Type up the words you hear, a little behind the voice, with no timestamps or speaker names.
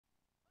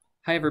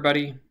Hi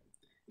everybody.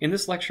 In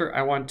this lecture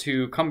I want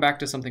to come back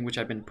to something which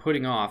I've been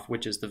putting off,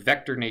 which is the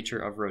vector nature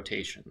of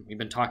rotation. We've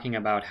been talking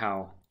about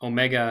how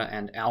omega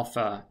and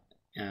alpha,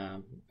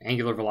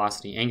 angular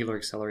velocity, angular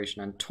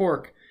acceleration, and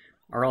torque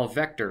are all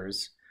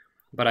vectors,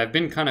 but I've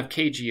been kind of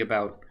cagey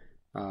about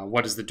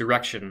what is the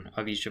direction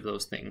of each of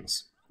those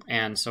things.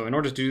 And so in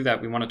order to do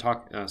that, we want to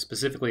talk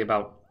specifically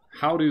about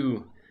how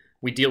do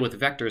we deal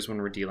with vectors when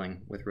we're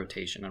dealing with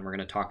rotation. And we're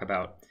going to talk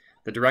about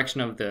the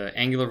direction of the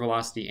angular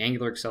velocity,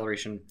 angular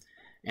acceleration,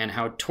 and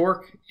how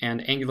torque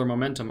and angular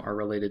momentum are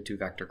related to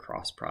vector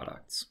cross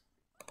products.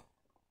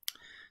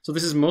 So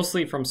this is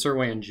mostly from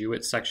Surway and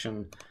Jewett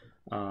section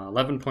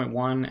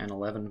 11.1 and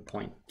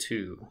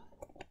 11.2.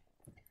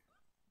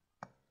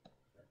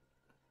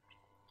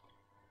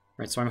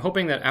 Right, so I'm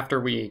hoping that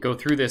after we go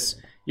through this,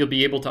 you'll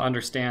be able to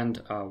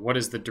understand what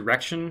is the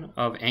direction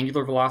of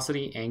angular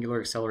velocity, angular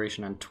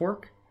acceleration, and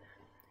torque.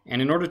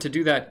 And in order to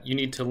do that, you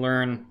need to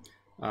learn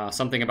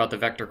something about the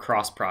vector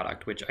cross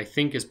product, which I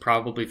think is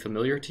probably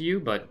familiar to you,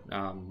 but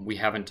we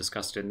haven't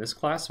discussed it in this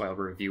class, so I'll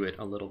review it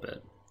a little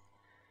bit.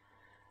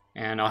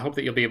 And I hope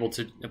that you'll be able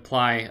to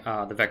apply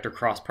the vector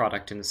cross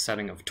product in the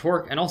setting of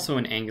torque and also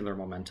in angular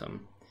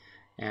momentum.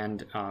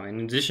 And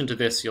in addition to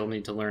this, you'll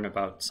need to learn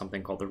about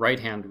something called the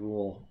right-hand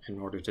rule in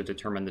order to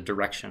determine the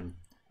direction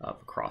of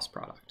a cross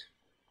product.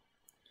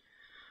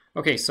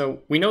 Okay,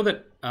 so we know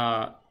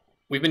that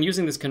we've been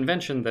using this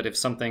convention that if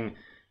something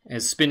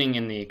is spinning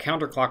in the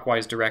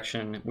counterclockwise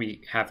direction,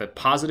 we have a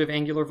positive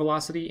angular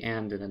velocity,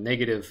 and in a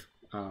negative,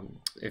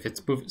 if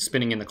it's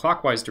spinning in the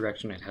clockwise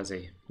direction, it has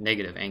a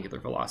negative angular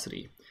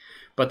velocity.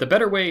 But the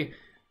better way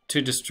to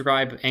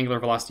describe angular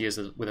velocity is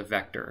with a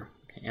vector.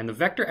 Okay? And the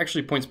vector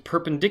actually points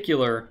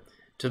perpendicular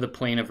to the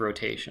plane of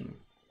rotation.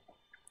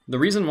 The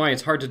reason why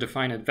it's hard to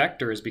define a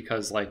vector is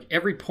because, like,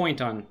 every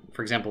point on,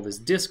 for example, this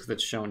disk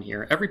that's shown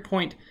here, every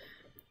point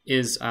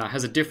has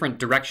a different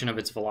direction of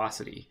its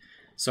velocity.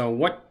 So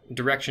what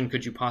direction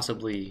could you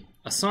possibly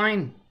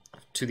assign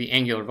to the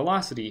angular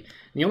velocity?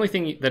 And the only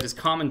thing that is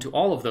common to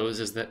all of those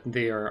is that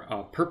they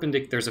are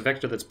perpendicular. There's a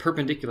vector that's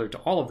perpendicular to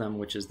all of them,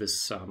 which is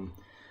this,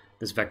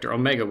 this vector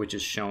omega, which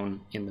is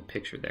shown in the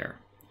picture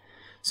there.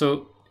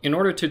 So in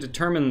order to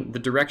determine the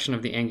direction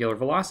of the angular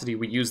velocity,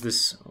 we use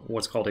this,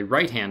 what's called a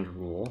right-hand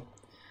rule.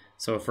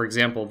 So for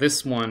example,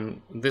 this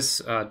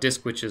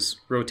disk which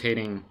is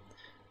rotating,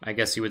 I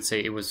guess you would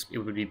say it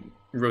would be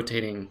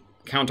rotating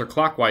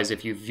counterclockwise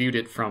if you viewed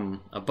it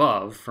from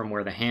above, from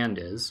where the hand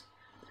is.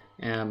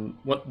 And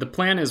what the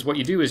plan is, what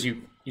you do is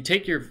you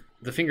take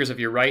the fingers of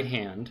your right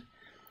hand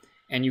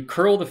and you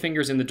curl the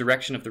fingers in the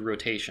direction of the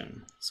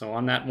rotation. So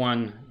on that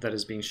one that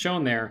is being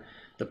shown there,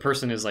 the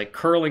person is like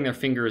curling their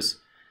fingers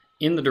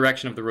in the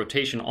direction of the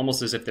rotation,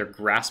 almost as if they're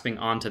grasping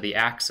onto the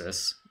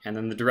axis. And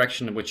then the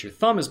direction in which your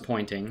thumb is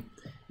pointing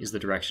is the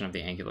direction of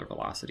the angular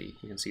velocity.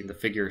 You can see in the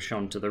figure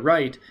shown to the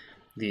right,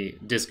 the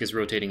disk is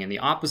rotating in the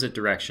opposite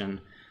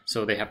direction.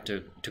 So they have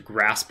to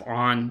grasp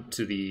on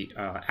to the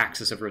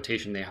axis of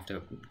rotation. They have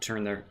to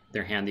turn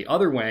their hand the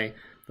other way.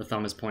 The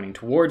thumb is pointing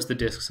towards the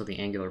disk, so the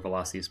angular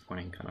velocity is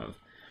pointing kind of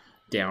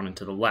down and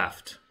to the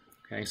left.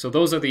 Okay, so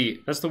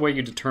that's the way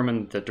you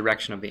determine the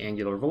direction of the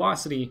angular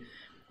velocity,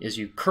 is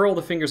you curl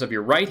the fingers of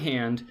your right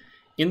hand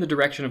in the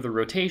direction of the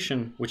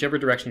rotation. Whichever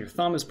direction your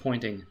thumb is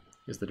pointing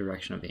is the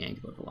direction of the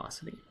angular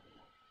velocity.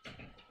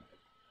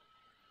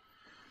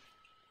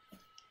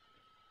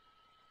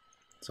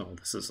 So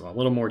this is a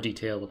little more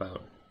detail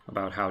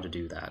about how to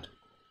do that.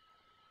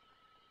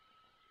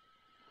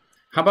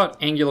 How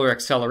about angular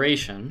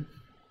acceleration?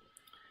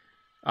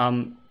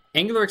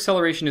 Angular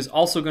acceleration is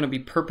also going to be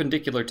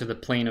perpendicular to the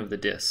plane of the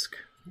disk.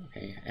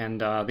 Okay?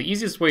 And the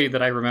easiest way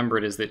that I remember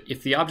it is that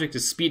if the object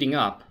is speeding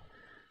up,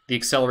 the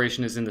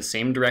acceleration is in the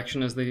same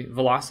direction as the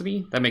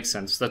velocity. That makes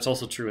sense. That's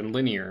also true in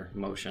linear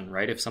motion,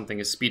 right? If something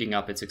is speeding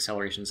up, its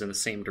acceleration is in the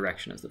same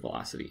direction as the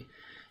velocity.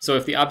 So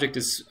if the object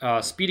is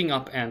speeding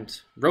up and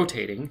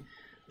rotating,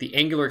 the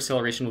angular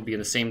acceleration will be in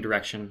the same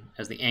direction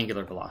as the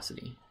angular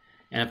velocity.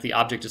 And if the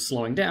object is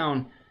slowing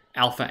down,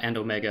 alpha and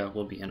omega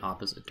will be in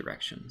opposite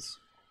directions.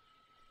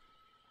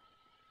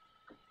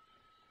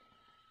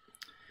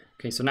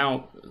 Okay, so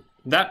now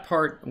that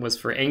part was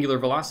for angular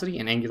velocity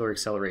and angular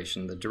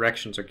acceleration. The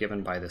directions are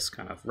given by this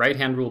kind of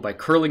right-hand rule by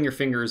curling your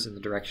fingers in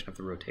the direction of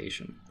the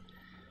rotation.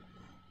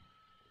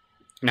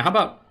 Now how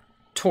about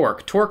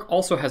torque? Torque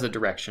also has a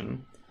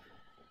direction.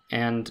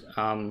 And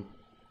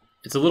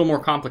it's a little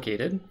more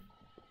complicated.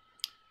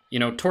 You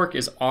know, torque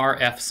is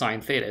RF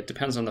sine theta. It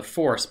depends on the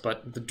force,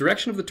 but the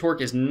direction of the torque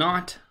is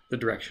not the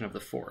direction of the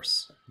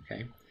force.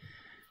 Okay?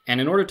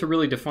 And in order to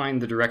really define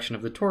the direction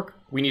of the torque,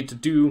 we need to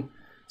do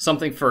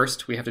something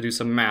first. We have to do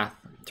some math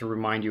to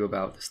remind you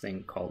about this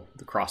thing called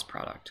the cross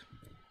product.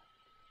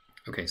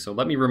 Okay, so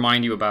let me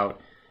remind you about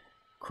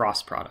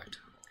cross product.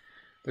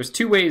 There's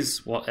two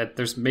ways, well,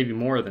 there's maybe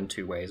more than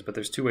two ways, but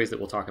there's two ways that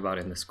we'll talk about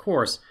in this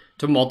course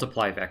to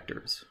multiply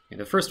vectors. Okay,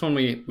 the first one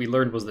we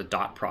learned was the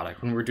dot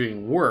product. When we were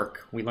doing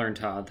work, we learned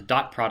the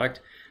dot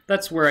product.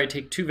 That's where I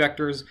take two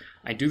vectors,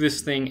 I do this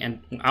thing,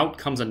 and out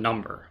comes a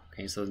number.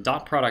 Okay, so the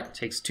dot product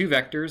takes two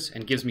vectors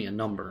and gives me a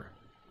number.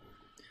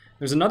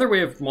 There's another way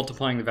of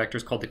multiplying the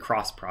vectors called the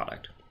cross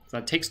product. So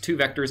that takes two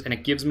vectors and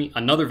it gives me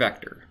another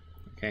vector.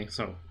 Okay,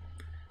 so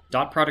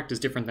dot product is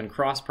different than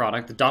cross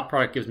product. The dot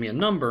product gives me a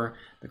number,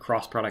 the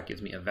cross product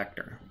gives me a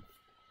vector.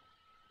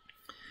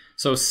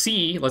 So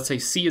C, let's say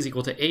C is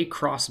equal to A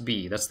cross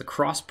B. That's the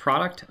cross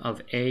product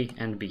of A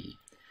and B.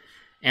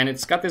 And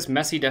it's got this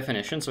messy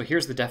definition. So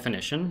here's the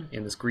definition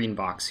in this green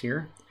box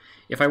here.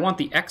 If I want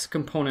the x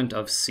component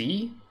of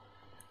C,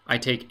 I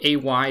take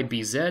AY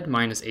BZ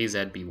minus AZ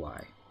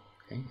BY.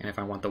 Okay? And if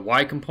I want the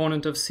y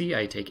component of C,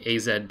 I take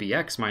AZ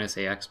BX minus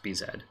AX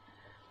BZ.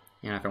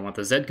 And if I want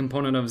the z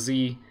component of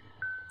C,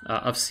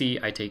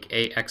 I take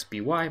AX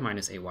BY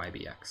minus AY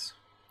BX.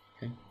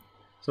 Okay?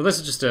 So this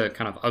is just a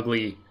kind of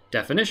ugly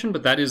definition,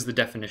 but that is the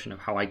definition of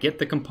how I get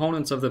the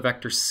components of the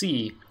vector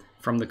C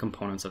from the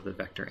components of the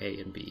vector A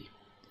and B.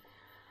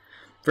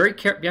 You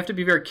have to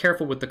be very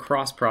careful with the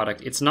cross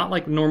product. It's not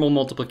like normal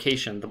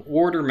multiplication. The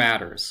order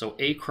matters. So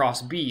A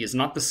cross B is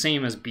not the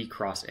same as B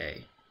cross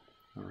A.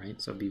 All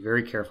right, so be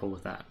very careful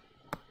with that.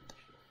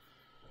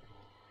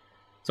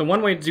 So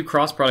one way to do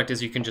cross product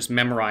is you can just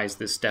memorize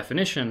this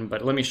definition,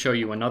 but let me show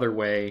you another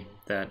way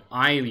that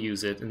I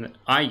use it and that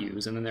I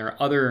use, and then there are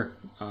other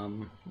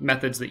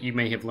methods that you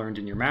may have learned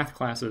in your math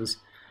classes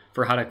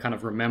for how to kind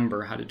of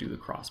remember how to do the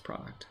cross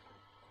product.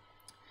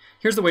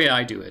 Here's the way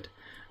I do it.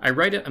 I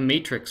write a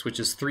matrix which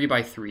is 3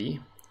 by 3.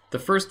 The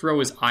first row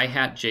is I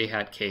hat, J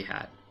hat, K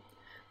hat.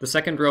 The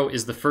second row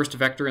is the first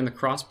vector in the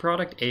cross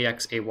product,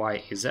 AX,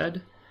 AY, AZ.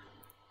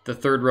 The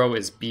third row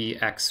is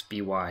BX,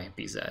 BY,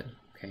 BZ.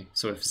 Okay,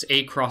 so if it's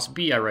A cross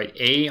B, I write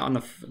A on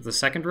the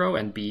second row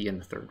and B in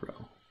the third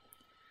row.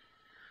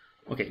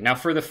 Okay, now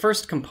for the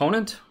first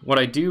component, what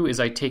I do is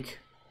I take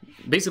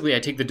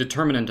the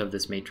determinant of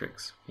this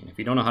matrix. And if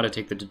you don't know how to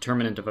take the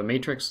determinant of a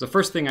matrix, the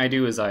first thing I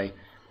do is I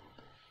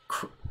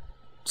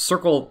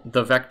circle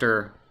the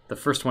vector, the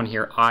first one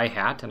here, I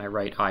hat, and I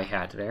write I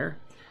hat there.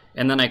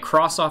 And then I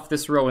cross off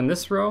this row and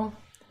this row,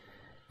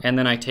 and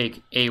then I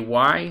take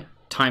AY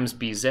times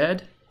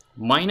BZ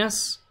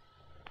minus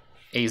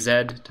AZ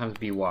times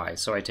BY.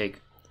 So I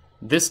take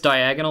this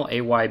diagonal,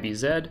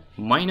 AYBZ,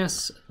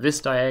 minus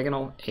this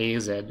diagonal,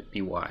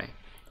 AZBY.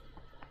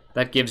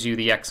 That gives you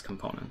the x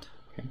component.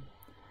 Okay.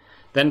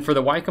 Then for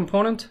the y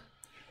component,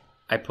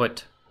 I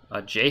put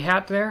a j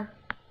hat there.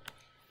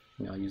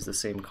 And I'll use the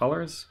same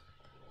colors.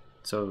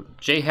 So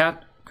j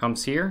hat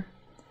comes here,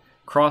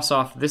 cross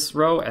off this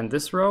row, and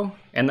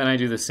then I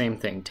do the same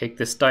thing. Take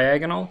this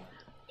diagonal,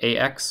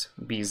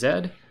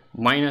 AXBZ,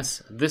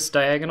 minus this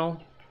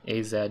diagonal,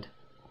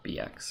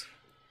 AZBX.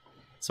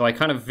 So I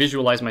kind of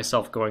visualize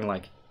myself going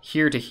like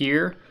here to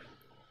here,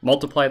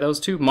 multiply those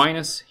two,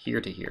 minus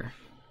here to here.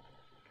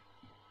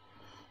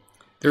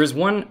 There is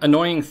one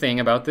annoying thing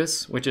about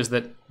this, which is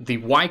that the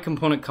y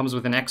component comes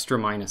with an extra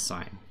minus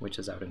sign, which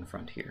is out in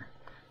front here,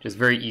 which is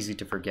very easy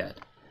to forget.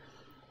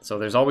 So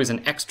there's always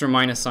an extra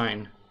minus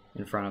sign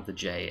in front of the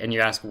j, and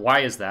you ask, why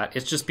is that?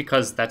 It's just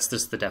because that's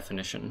just the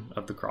definition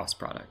of the cross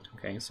product,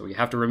 okay? So you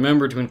have to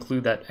remember to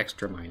include that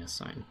extra minus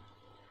sign.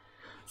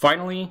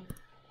 Finally,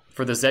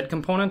 for the z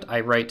component,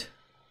 I write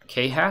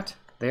k hat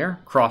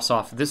there, cross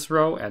off this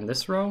row, and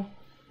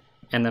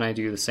then I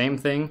do the same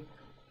thing.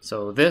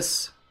 So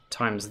this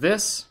times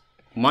this,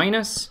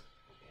 minus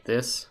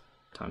this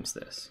times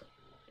this.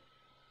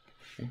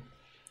 Okay.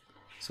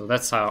 So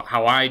that's how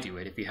I do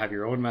it. If you have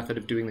your own method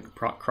of doing the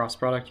cross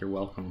product, you're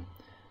welcome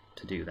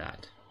to do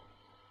that.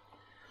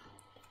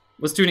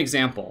 Let's do an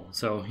example.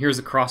 So here's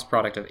the cross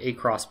product of A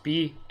cross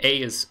B.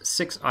 A is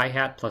 6I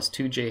hat plus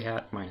 2J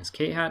hat minus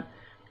K hat.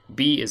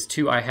 B is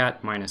 2I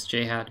hat minus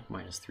J hat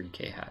minus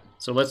 3K hat.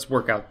 So let's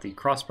work out the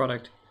cross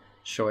product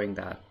showing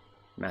that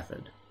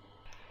method.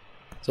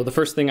 So the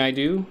first thing I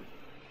do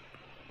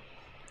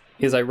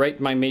is I write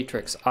my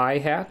matrix I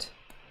hat,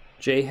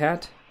 J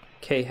hat,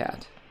 K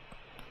hat.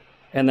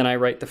 And then I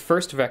write the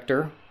first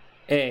vector,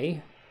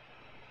 A,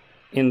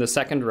 in the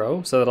second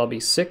row, so that'll be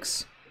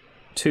 6,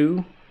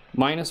 2,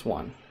 minus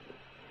 1.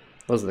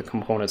 Those are the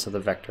components of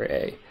the vector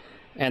A.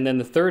 And then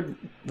the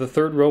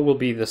third row will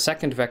be the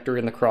second vector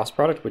in the cross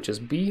product, which is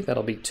B.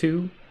 That'll be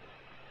 2,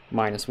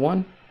 minus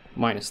 1,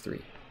 minus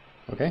 3.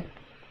 Okay?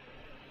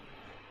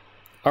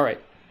 All right.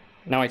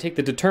 Now I take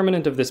the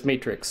determinant of this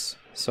matrix.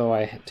 So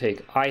I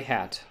take I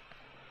hat.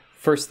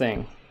 First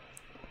thing,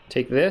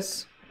 take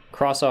this,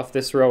 cross off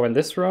this row,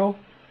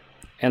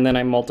 and then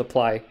I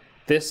multiply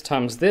this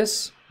times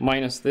this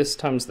minus this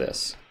times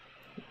this.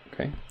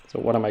 Okay, so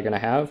what am I going to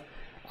have?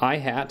 I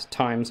hat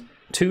times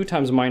 2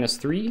 times minus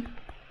 3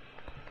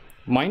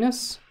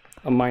 minus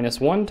a minus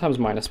 1 times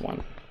minus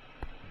 1.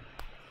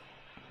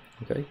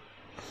 Okay.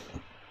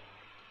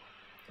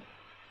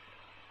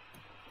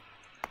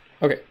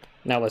 Okay,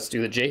 now let's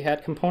do the j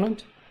hat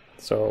component.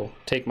 So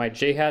take my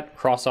j hat,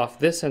 cross off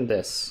this and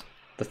this,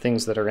 the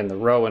things that are in the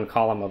row and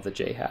column of the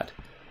j hat.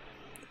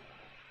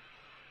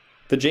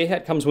 The j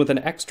hat comes with an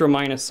extra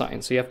minus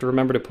sign, so you have to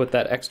remember to put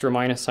that extra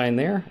minus sign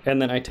there,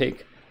 and then I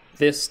take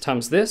this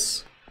times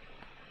this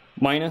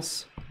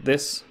minus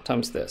this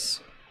times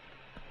this.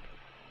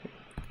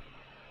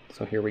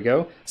 So here we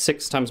go,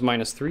 6 times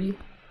minus 3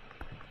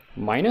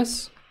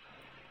 minus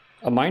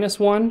a minus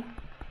 1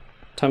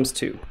 times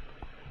 2.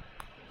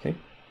 Okay.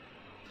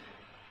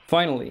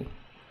 Finally,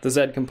 the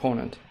z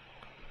component.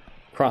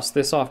 Cross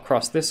this off,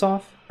 cross this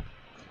off.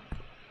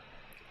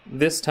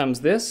 This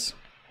times this,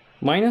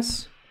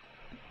 minus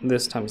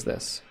this times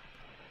this.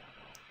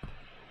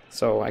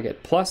 So I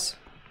get plus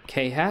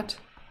k hat,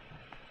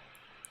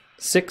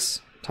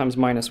 6 times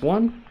minus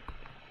 1,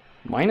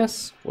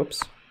 minus,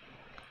 whoops,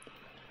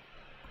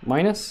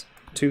 minus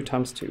 2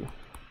 times 2.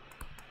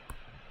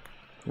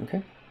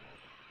 Okay.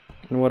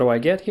 And what do I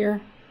get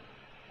here?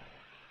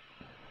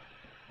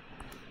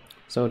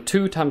 So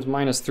 2 times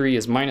minus 3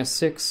 is minus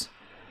 6,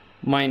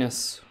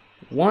 minus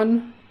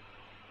 1,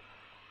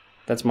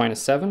 that's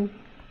minus 7,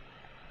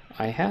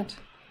 I hat.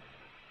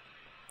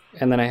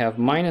 And then I have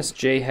minus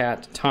j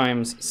hat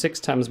times 6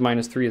 times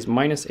minus 3 is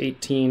minus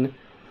 18,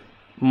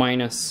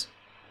 minus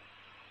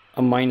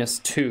a minus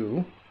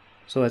 2,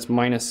 so that's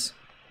minus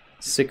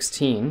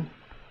 16.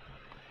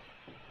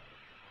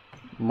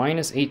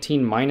 Minus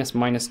 18 minus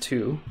minus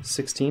 2,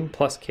 16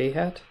 plus k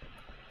hat,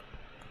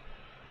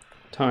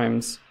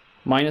 times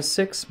minus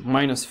 6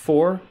 minus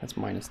 4, that's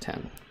minus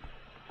 10.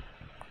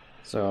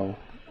 So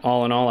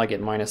all in all, I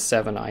get minus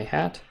 7 I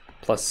hat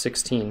plus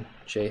 16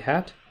 j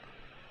hat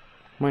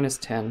minus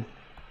 10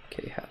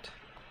 k hat.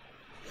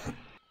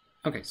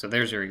 Okay, so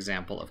there's your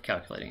example of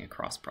calculating a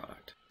cross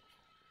product.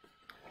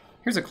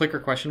 Here's a clicker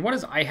question. What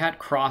is I hat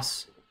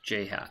cross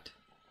j hat?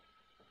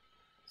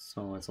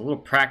 So it's a little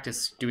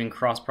practice doing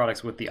cross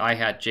products with the I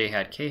hat, j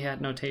hat, k hat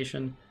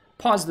notation.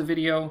 Pause the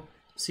video,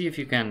 see if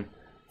you can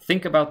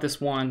think about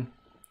this one,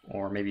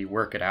 or maybe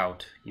work it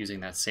out using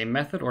that same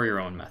method or your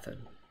own method.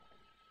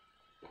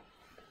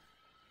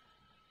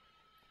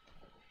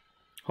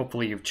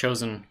 Hopefully you've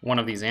chosen one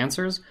of these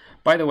answers.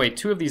 By the way,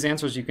 2 of these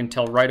answers you can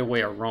tell right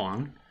away are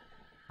wrong.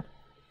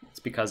 It's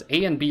because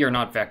A and B are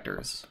not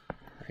vectors.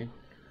 Right?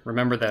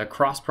 Remember that a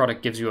cross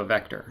product gives you a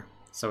vector,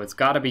 so it's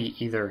got to be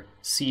either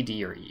C,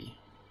 D, or E.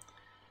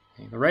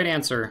 Okay, the right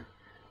answer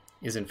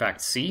is in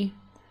fact C.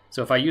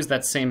 So if I use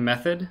that same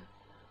method,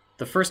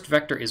 the first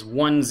vector is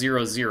 1,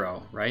 0,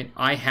 0, right?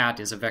 I hat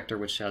is a vector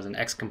which has an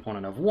x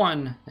component of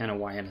 1 and a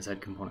y and a z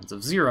components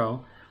of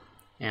 0.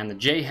 And the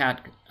j hat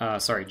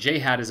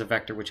is a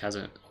vector which has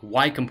a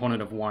y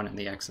component of 1 and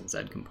the x and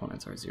z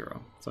components are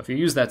 0. So if you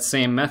use that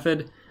same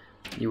method,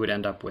 you would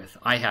end up with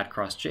I hat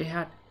cross j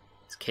hat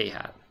is k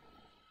hat.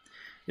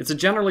 It's a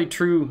generally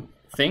true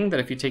thing that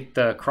if you take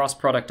the cross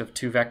product of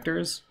 2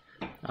 vectors,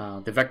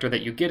 the vector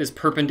that you get is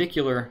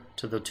perpendicular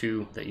to the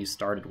 2 that you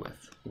started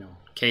with. You know,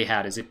 k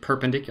hat is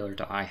perpendicular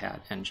to I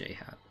hat and j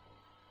hat.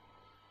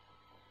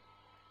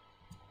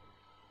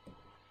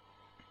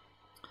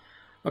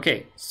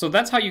 Okay, so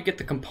that's how you get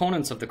the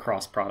components of the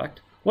cross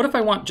product. What if I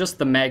want just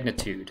the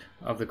magnitude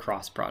of the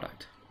cross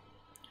product?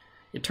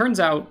 It turns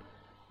out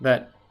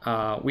that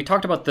we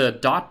talked about the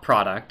dot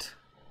product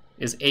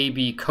is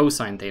AB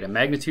cosine theta,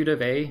 magnitude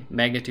of A,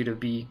 magnitude of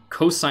B,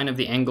 cosine of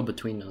the angle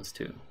between those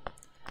two.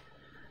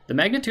 The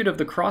magnitude of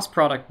the cross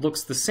product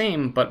looks the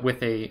same, but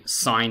with a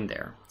sign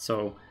there.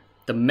 So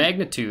the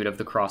magnitude of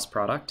the cross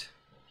product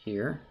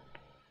here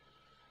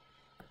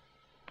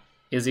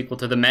is equal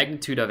to the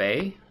magnitude of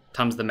A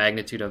times the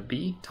magnitude of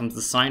B times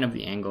the sine of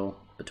the angle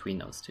between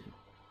those two.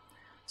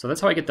 So that's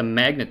how I get the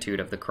magnitude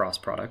of the cross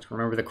product.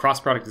 Remember, the cross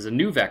product is a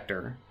new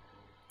vector.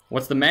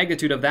 What's the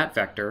magnitude of that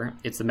vector?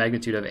 It's the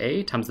magnitude of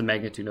A times the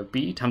magnitude of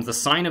B times the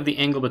sine of the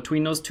angle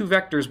between those 2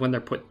 vectors when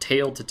they're put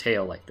tail to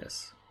tail like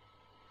this.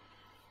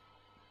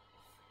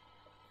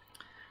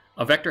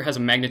 A vector has a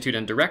magnitude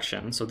and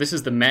direction, so this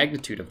is the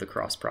magnitude of the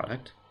cross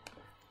product.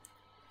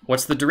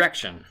 What's the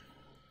direction?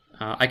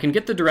 I can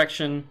get the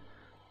direction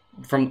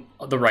from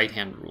the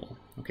right-hand rule.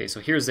 Okay, so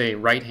here's a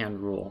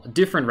right-hand rule, a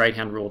different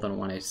right-hand rule than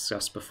one I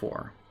discussed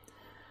before.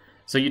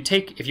 So you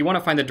take, if you want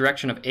to find the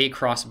direction of A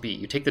cross B,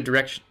 you take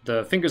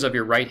the fingers of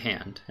your right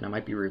hand, and it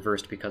might be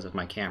reversed because of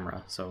my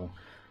camera. So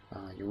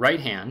your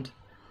right hand,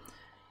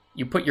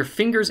 you put your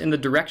fingers in the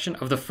direction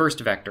of the first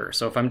vector.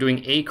 So if I'm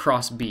doing A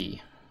cross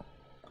B,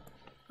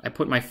 I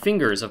put my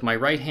fingers of my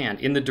right hand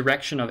in the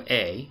direction of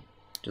A,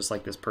 just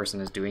like this person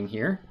is doing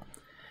here,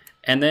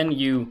 and then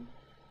you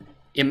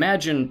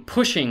imagine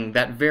pushing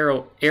that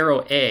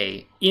arrow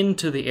A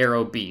into the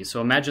arrow B. So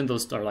imagine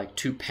those are like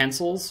 2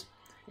 pencils,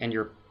 and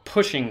you're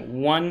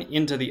pushing one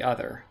into the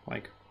other,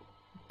 like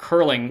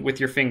curling with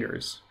your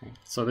fingers.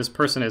 So this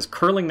person is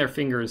curling their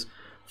fingers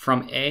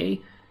from A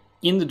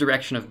in the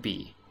direction of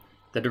B.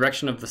 The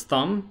direction of the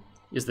thumb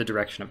is the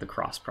direction of the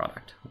cross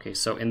product. Okay,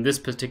 so in this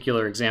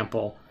particular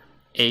example,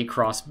 A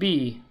cross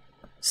B,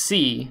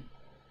 C,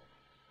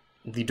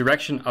 the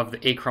direction of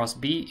the A cross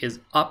B is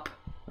up,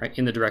 right,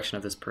 in the direction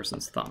of this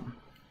person's thumb.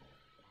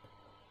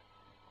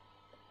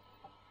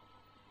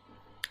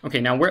 Okay,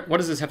 now what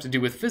does this have to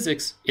do with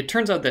physics? It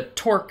turns out that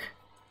torque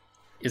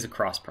is a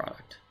cross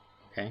product.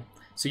 Okay,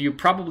 so you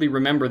probably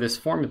remember this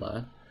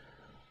formula.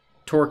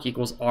 Torque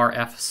equals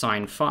Rf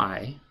sine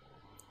phi,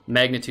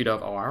 magnitude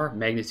of R,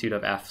 magnitude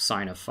of F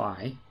sine of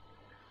phi.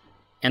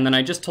 And then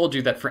I just told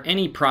you that for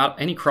any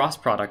cross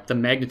product, the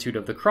magnitude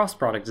of the cross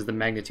product is the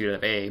magnitude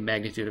of A,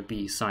 magnitude of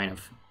B, sine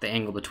of the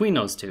angle between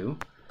those two.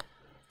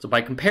 So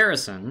by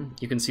comparison,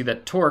 you can see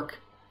that torque,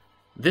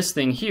 this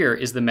thing here,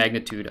 is the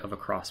magnitude of a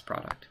cross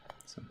product.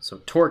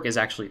 So torque is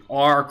actually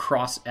R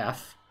cross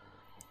F.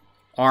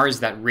 R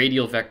is that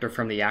radial vector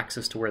from the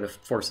axis to where the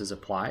force is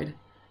applied.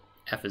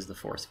 F is the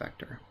force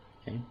vector.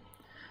 Okay?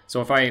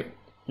 So if I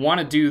want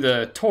to do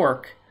the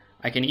torque,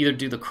 I can either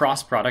do the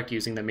cross product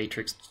using the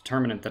matrix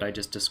determinant that I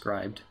just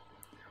described,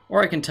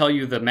 or I can tell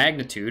you the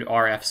magnitude,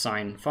 RF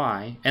sine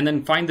phi, and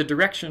then find the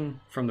direction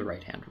from the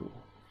right-hand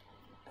rule.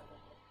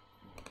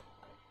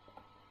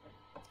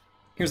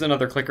 Here's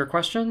another clicker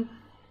question.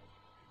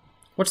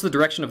 What's the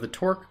direction of the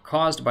torque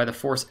caused by the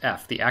force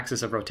F? The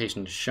axis of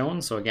rotation is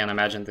shown. So again,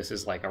 imagine this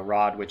is like a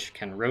rod which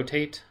can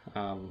rotate.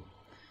 I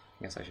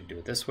guess I should do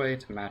it this way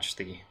to match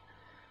the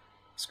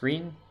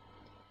screen.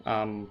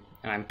 And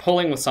I'm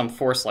pulling with some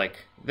force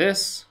like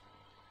this.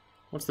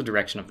 What's the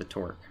direction of the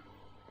torque?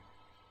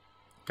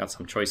 Got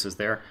some choices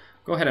there.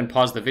 Go ahead and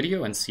pause the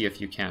video and see if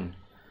you can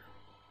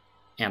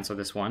answer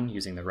this one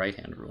using the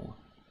right-hand rule.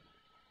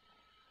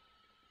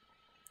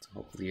 So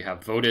hopefully you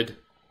have voted.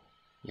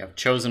 You have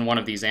chosen one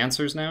of these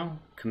answers now,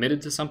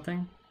 committed to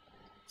something.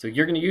 So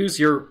you're going to use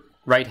your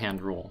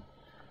right-hand rule.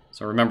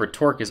 So remember,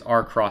 torque is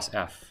R cross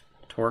F.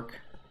 Torque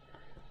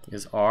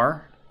is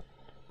R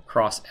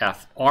cross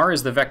F. R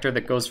is the vector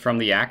that goes from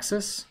the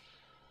axis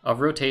of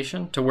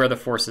rotation to where the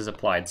force is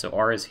applied. So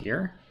R is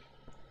here.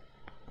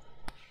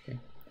 Okay.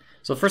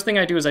 So the first thing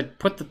I do is I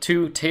put the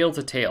two tail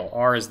to tail.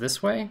 R is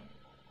this way,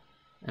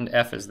 and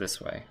F is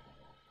this way.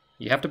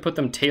 You have to put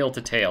them tail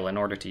to tail in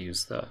order to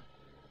use the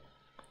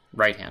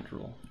right-hand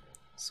rule.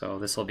 So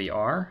this will be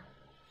R,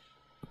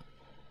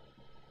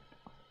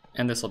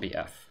 and this will be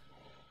F.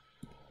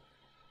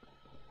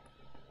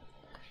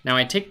 Now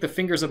I take the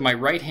fingers of my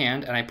right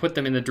hand and I put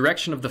them in the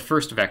direction of the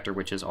first vector,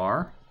 which is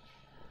R.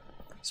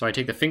 So I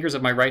take the fingers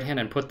of my right hand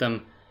and put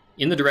them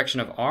in the direction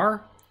of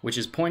R, which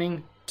is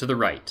pointing to the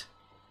right.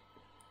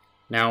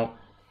 Now,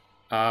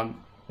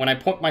 when I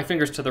put my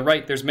fingers to the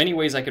right, there's many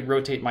ways I could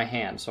rotate my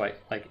hand. So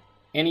like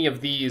any of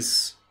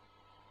these,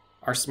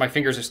 my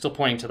fingers are still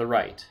pointing to the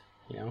right.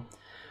 You know?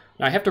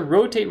 Now I have to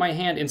rotate my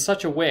hand in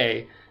such a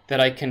way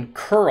that I can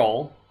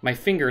curl my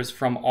fingers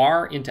from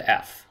R into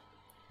F.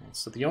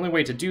 So the only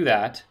way to do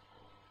that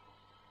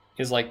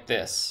is like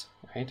this,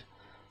 right?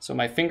 So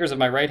my fingers of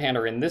my right hand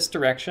are in this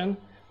direction.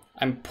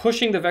 I'm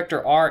pushing the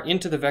vector R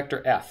into the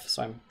vector F.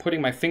 So I'm putting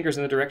my fingers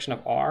in the direction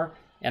of R,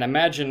 and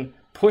imagine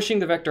pushing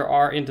the vector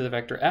R into the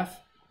vector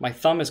F. My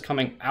thumb is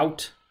coming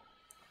out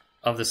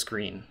of the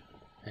screen.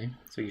 Okay?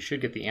 So you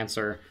should get the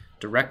answer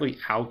directly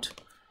out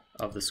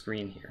of the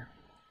screen here.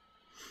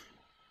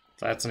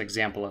 So that's an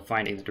example of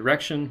finding the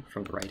direction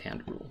from the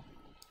right-hand rule.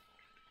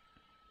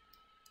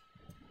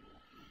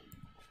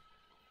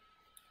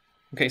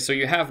 Okay, so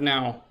you have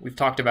now, we've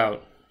talked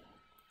about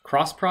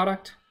cross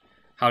product,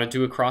 how to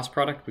do a cross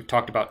product. We've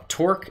talked about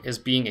torque as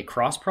being a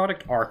cross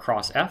product, R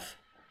cross F.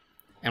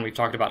 And we've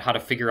talked about how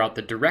to figure out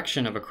the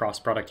direction of a cross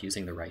product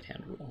using the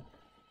right-hand rule.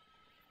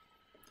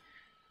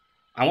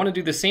 I want to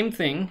do the same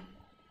thing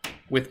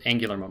with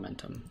angular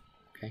momentum.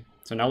 Okay,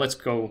 so now let's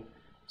go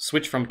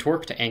switch from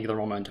torque to angular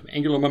momentum.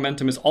 Angular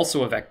momentum is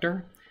also a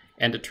vector,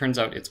 and it turns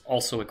out it's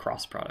also a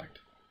cross product.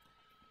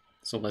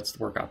 So let's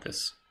work out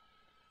this.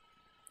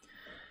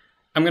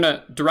 I'm going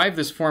to derive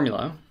this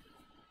formula.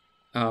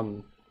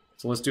 So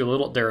let's do a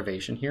little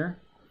derivation here.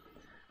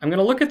 I'm going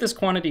to look at this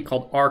quantity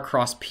called R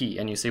cross P,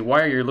 and you say,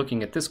 why are you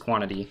looking at this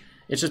quantity?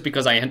 It's just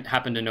because I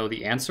happen to know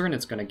the answer, and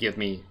it's going to give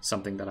me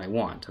something that I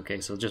want.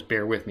 Okay, so just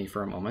bear with me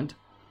for a moment.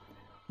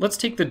 Let's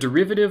take the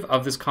derivative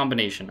of this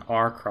combination,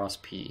 R cross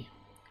P.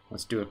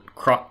 Let's do a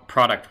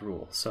product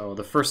rule. So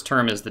the first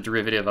term is the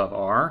derivative of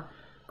R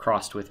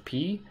crossed with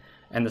P,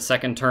 and the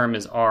second term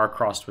is R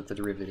crossed with the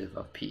derivative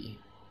of P.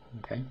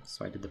 Okay,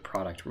 so I did the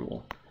product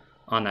rule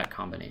on that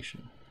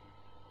combination.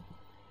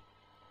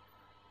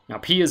 Now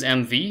P is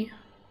mv,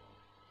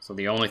 so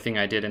the only thing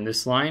I did in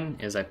this line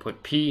is I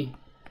put P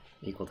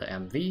equal to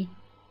mv,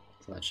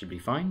 so that should be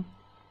fine.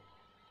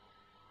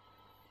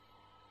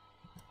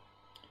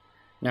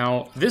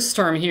 Now this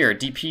term here,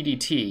 dp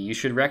dt, you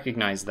should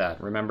recognize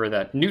that. Remember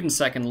that Newton's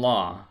second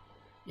law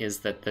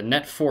is that the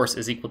net force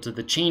is equal to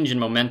the change in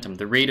momentum,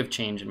 the rate of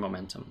change in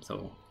momentum.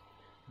 So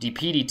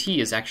dp dt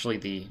is actually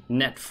the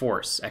net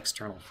force,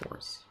 external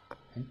force.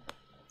 Okay.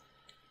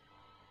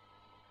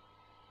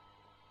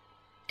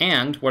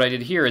 And what I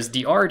did here is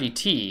dr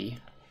dt,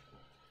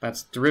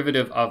 that's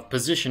derivative of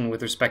position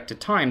with respect to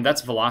time,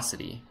 that's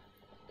velocity.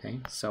 Okay,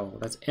 so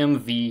that's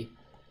mv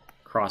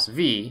cross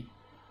v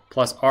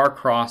plus r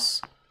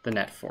cross the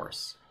net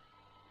force.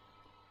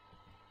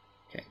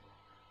 Okay,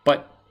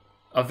 but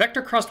a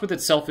vector crossed with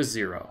itself is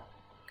 0.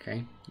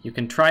 Okay, you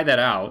can try that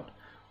out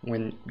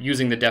when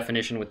using the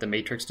definition with the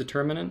matrix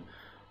determinant,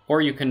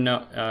 or you can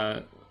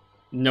know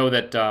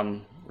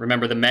that,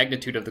 remember the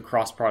magnitude of the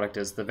cross product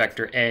is the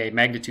vector A,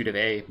 magnitude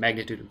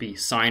of B,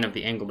 sine of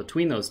the angle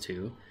between those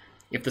two.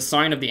 If the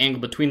sine of the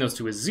angle between those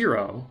two is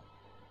 0,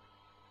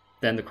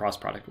 then the cross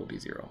product will be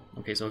 0.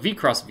 Okay, so V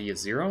cross V is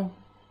 0.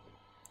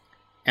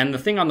 And the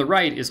thing on the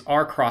right is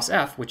R cross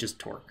F, which is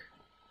torque.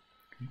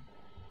 Okay.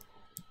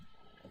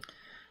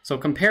 So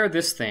compare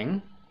this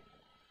thing.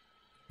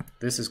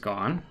 This is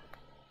gone.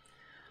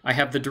 I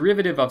have the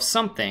derivative of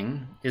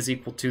something is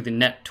equal to the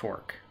net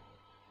torque.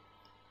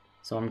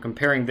 So I'm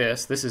comparing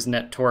this. This is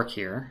net torque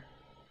here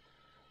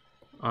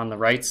on the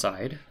right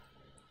side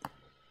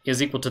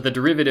is equal to the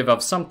derivative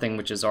of something,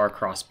 which is R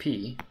cross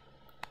P.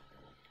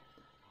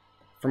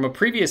 From a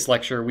previous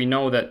lecture, we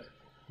know that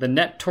the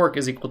net torque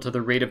is equal to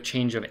the rate of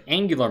change of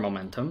angular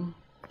momentum.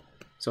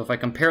 So if I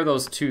compare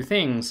those two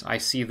things, I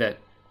see that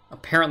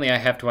apparently I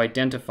have to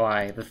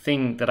identify the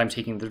thing that I'm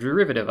taking the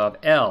derivative of,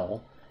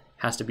 L,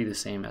 has to be the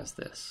same as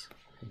this.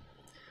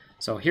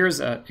 So here's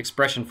an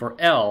expression for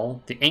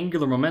L, the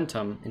angular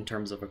momentum in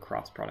terms of a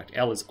cross product.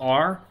 L is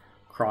R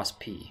cross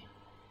P.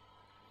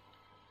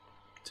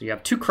 So you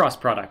have two cross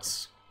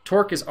products.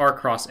 Torque is R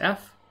cross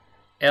F,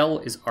 L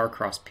is R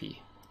cross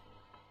P.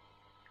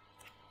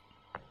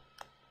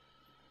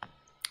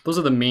 Those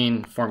are the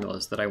main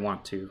formulas that I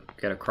want to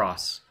get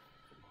across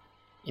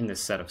in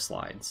this set of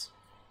slides.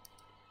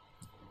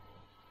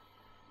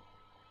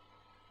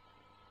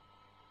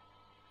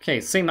 Okay,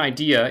 same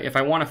idea. If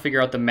I want to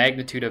figure out the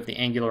magnitude of the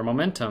angular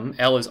momentum,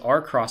 L is R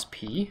cross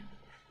P.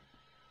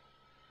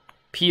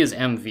 P is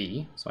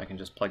mv, so I can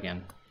just plug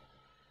in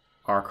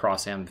R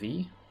cross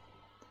mv.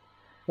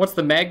 What's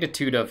the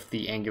magnitude of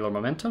the angular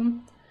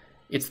momentum?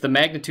 It's the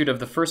magnitude of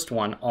the first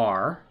one,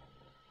 R,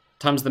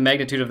 times the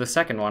magnitude of the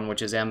second one,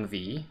 which is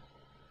mv,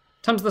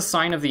 times the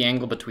sine of the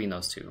angle between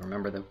those two.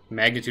 Remember, the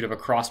magnitude of a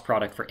cross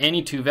product for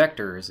any two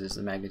vectors is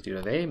the magnitude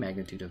of A,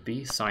 magnitude of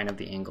B, sine of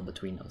the angle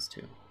between those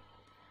two.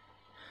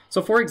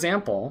 So for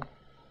example,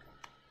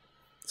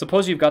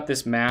 suppose you've got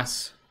this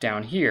mass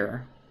down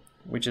here,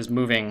 which is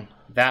moving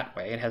that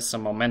way. It has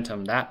some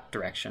momentum that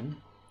direction.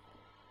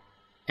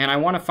 And I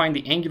want to find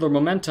the angular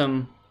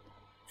momentum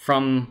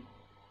from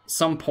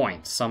some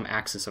point, some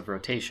axis of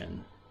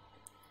rotation.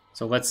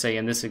 So let's say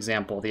in this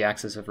example, the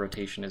axis of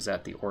rotation is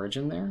at the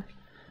origin there.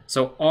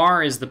 So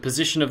R is the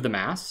position of the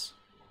mass.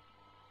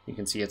 You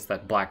can see it's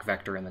that black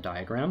vector in the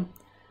diagram.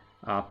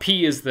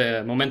 P is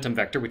the momentum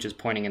vector, which is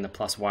pointing in the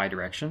plus y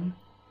direction.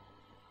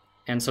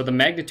 And so the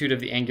magnitude of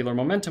the angular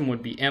momentum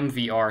would be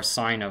mvr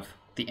sine of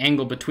the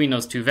angle between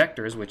those two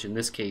vectors, which in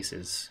this case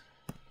is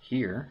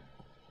here.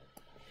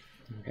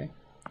 Okay.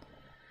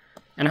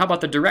 And how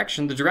about the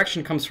direction? The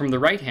direction comes from the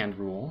right-hand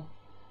rule.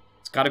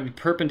 It's got to be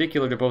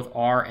perpendicular to both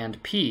R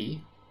and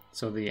P,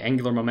 so the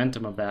angular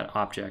momentum of that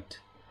object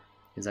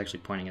is actually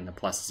pointing in the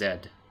plus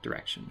Z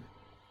direction.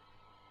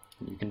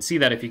 And you can see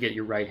that if you get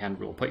your right-hand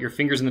rule. Put your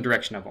fingers in the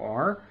direction of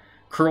R,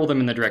 curl them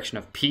in the direction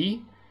of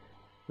P.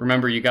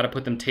 Remember, you got to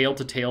put them tail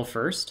to tail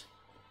first.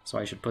 So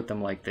I should put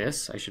them like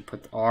this. I should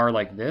put R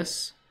like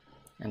this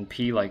and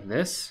P like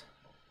this.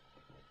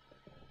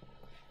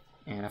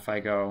 And if I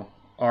go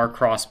R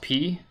cross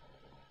P,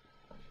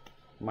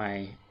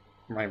 my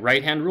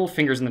right-hand rule,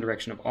 fingers in the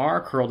direction of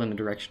R, curled in the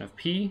direction of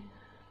P,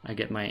 I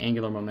get my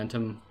angular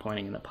momentum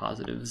pointing in the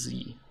positive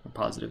Z, or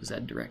positive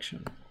Z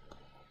direction.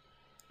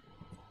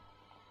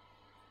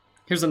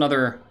 Here's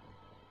another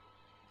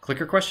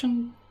clicker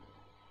question.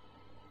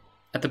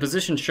 At the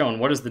position shown,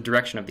 what is the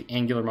direction of the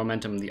angular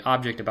momentum of the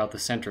object about the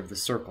center of the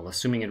circle,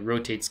 assuming it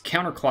rotates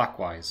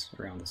counterclockwise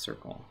around the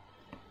circle?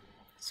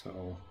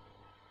 So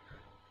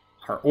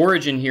our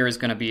origin here is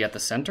going to be at the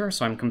center,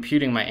 so I'm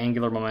computing my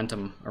angular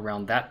momentum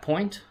around that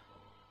point.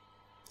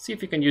 See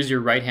if you can use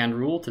your right-hand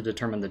rule to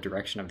determine the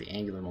direction of the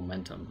angular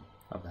momentum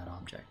of that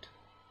object.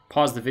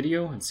 Pause the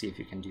video and see if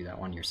you can do that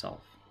one yourself.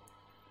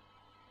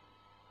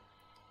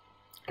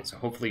 So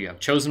hopefully you have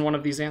chosen one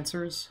of these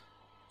answers.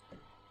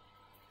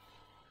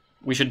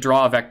 We should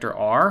draw a vector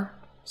R,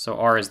 so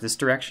R is this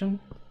direction.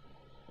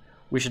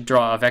 We should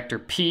draw a vector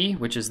P,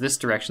 which is this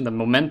direction. The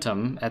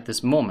momentum at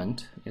this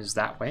moment is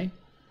that way.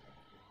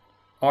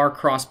 R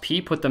cross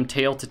P, put them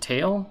tail to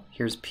tail.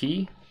 Here's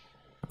P,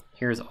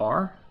 here's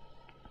R.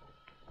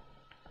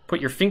 Put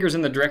your fingers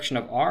in the direction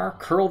of R,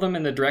 curl them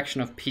in the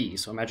direction of P.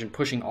 So imagine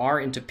pushing R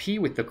into P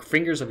with the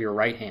fingers of your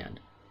right hand.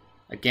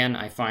 Again,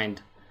 I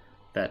find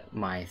that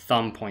my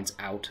thumb points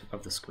out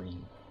of the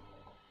screen.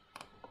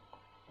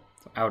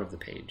 Out of the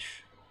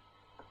page.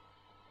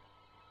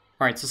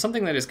 All right, so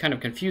something that is kind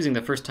of confusing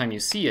the first time you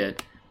see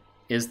it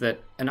is that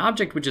an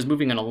object which is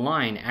moving in a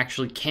line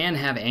actually can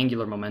have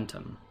angular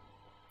momentum.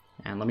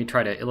 And let me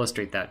try to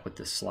illustrate that with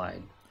this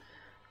slide.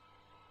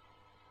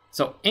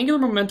 So angular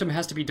momentum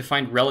has to be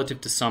defined relative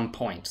to some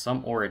point,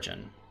 some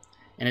origin.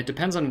 And it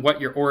depends on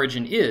what your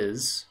origin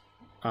is,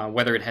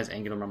 whether it has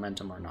angular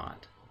momentum or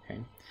not.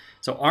 Okay?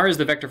 So R is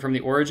the vector from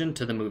the origin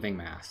to the moving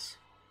mass.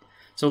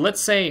 So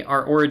let's say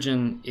our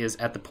origin is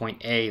at the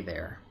point A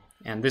there,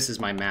 and this is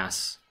my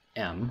mass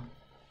M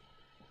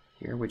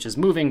here, which is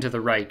moving to the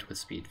right with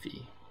speed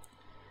v.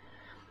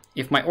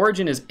 If my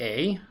origin is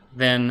A,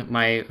 then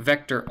my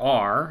vector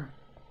R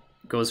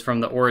goes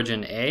from the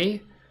origin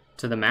A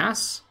to the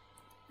mass,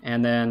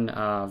 and then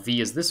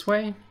v is this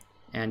way,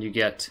 and you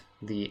get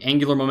the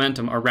angular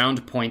momentum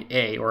around point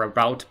A, or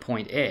about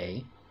point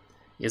A,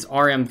 is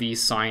RMV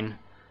sine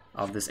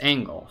of this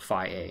angle,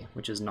 phi A,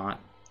 which is not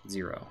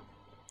 0.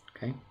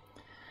 Okay.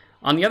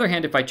 On the other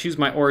hand, if I choose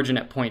my origin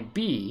at point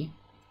B,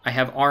 I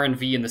have R and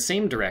V in the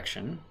same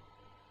direction,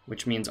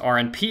 which means R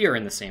and P are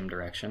in the same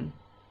direction,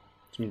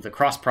 which means the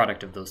cross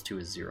product of those two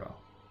is 0.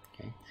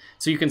 Okay.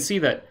 So you can see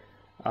that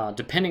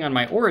depending on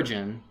my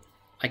origin,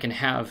 I can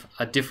have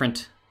a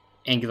different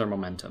angular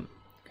momentum.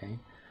 Okay.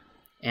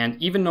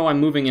 And even though I'm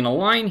moving in a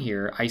line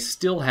here, I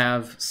still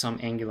have some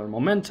angular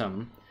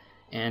momentum.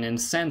 And in a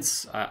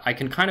sense, I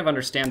can kind of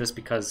understand this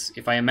because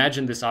if I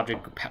imagine this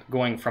object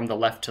going from the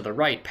left to the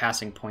right,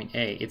 passing point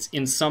A, it's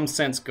in some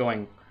sense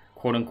going,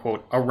 quote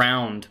unquote,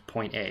 around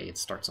point A. It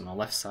starts on the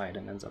left side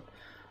and ends up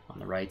on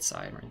the right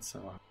side, right?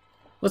 So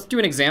let's do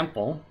an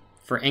example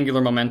for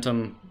angular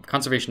momentum,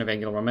 conservation of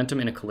angular momentum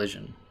in a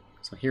collision.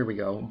 So here we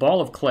go. A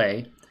ball of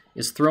clay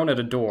is thrown at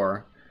a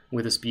door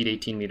with a speed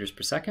 18 meters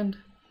per second,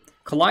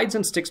 collides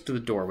and sticks to the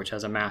door, which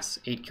has a mass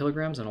 8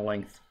 kilograms and a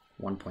length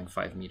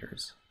 1.5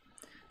 meters.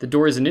 The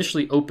door is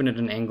initially open at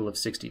an angle of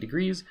 60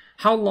 degrees.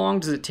 How long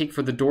does it take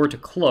for the door to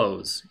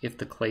close if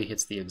the clay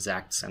hits the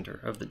exact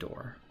center of the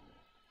door?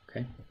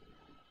 Okay.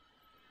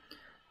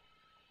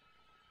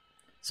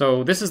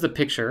 So this is the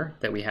picture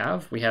that we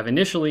have. We have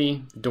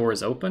initially the door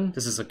is open.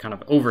 This is a kind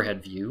of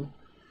overhead view.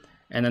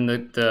 And then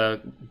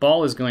the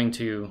ball is going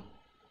to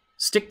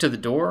stick to the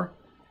door,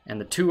 and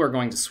the two are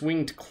going to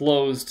swing to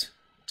closed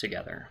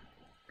together.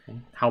 Okay.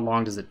 How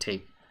long does it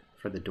take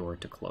for the door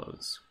to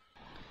close?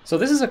 So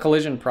this is a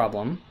collision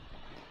problem.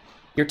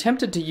 You're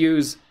tempted to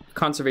use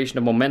conservation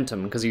of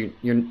momentum because you're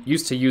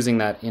used to using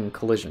that in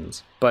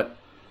collisions, but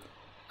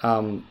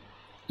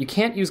you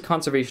can't use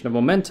conservation of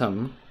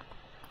momentum.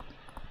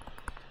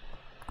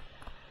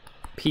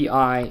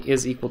 Pi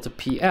is equal to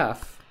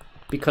Pf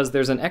because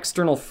there's an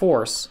external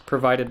force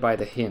provided by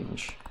the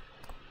hinge.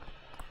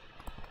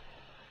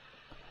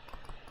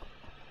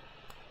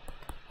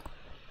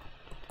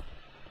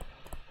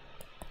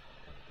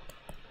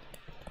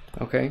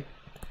 Okay,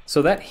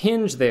 so that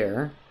hinge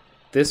there,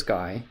 this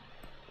guy,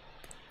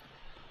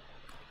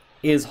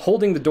 is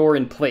holding the door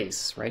in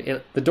place,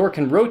 right? The door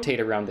can rotate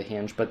around the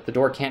hinge, but the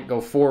door can't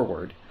go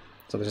forward.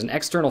 So there's an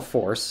external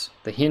force.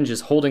 The hinge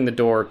is holding the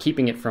door,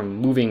 keeping it from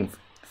moving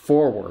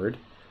forward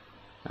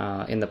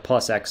in the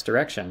plus x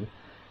direction.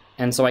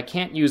 And so I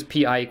can't use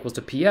Pi equals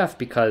to Pf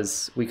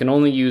because we can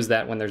only use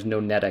that when there's no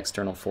net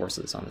external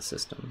forces on the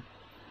system.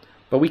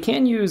 But we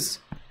can use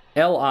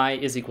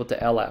Li is equal to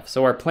Lf.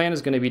 So our plan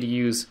is going to be to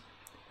use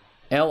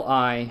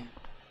Li,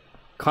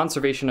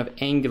 conservation of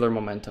angular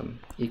momentum,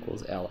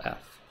 equals Lf.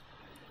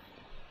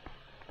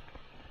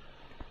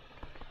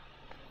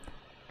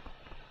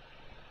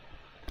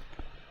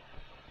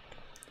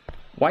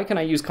 Why can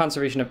I use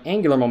conservation of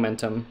angular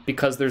momentum?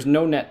 Because there's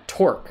no net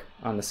torque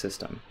on the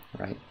system,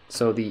 right?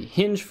 So the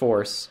hinge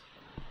force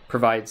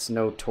provides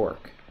no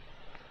torque.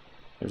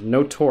 There's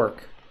no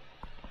torque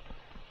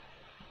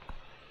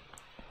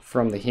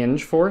from the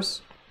hinge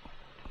force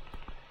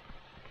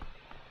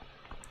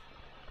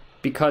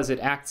because it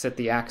acts at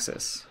the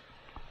axis.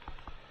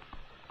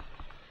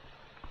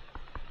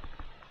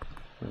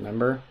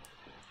 Remember,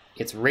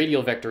 its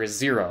radial vector is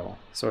 0.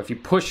 So if you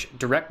push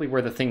directly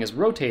where the thing is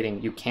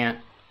rotating, you can't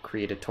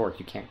create a torque.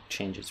 You can't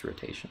change its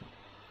rotation.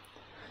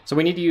 So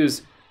we need to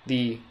use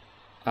the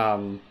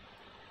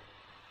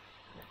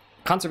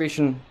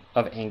conservation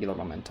of angular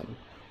momentum.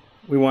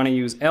 We want to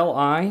use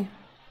Li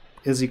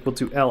is equal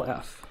to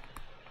Lf.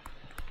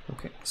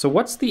 Okay, so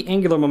what's the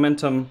angular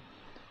momentum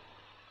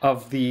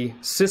of the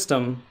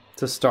system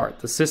to start?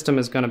 The system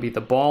is going to be the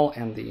ball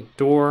and the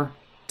door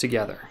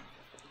together.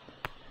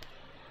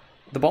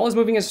 The ball is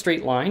moving in a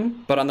straight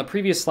line, but on the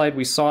previous slide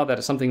we saw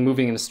that something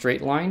moving in a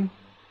straight line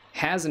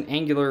has an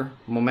angular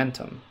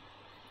momentum.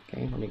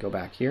 Okay, let me go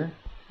back here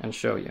and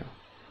show you.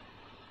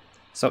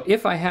 So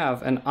if I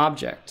have an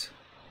object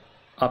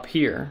up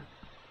here,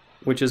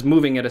 which is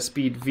moving at a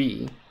speed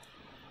v,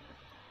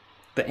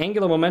 the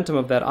angular momentum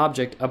of that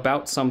object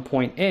about some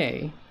point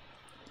A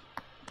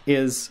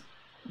is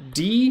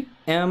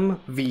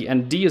dmv,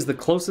 and d is the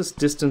closest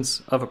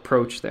distance of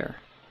approach there.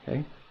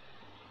 Okay,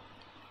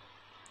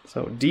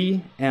 so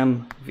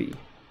dmv.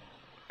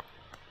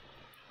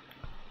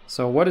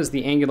 So what is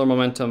the angular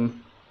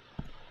momentum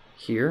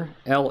here?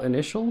 L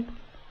initial.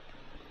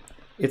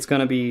 It's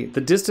going to be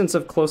the distance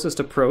of closest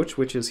approach,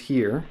 which is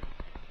here,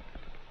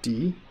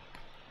 d.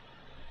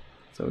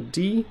 So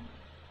d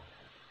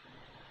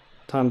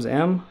times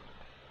m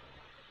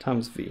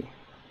times v.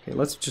 Okay,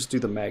 let's just do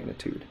the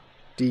magnitude.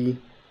 d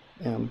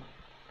m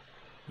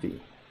v.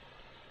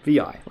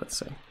 vi, let's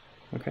say.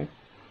 Okay.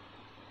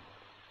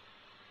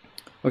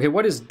 Okay,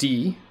 what is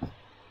d?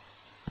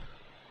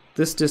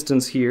 This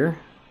distance here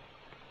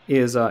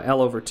is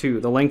L over 2,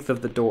 the length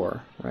of the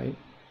door, right?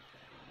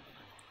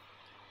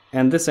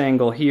 And this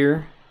angle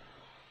here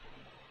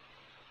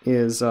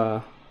is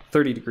 30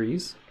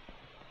 degrees,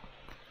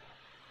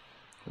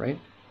 right?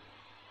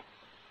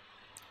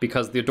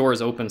 Because the door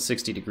is open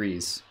 60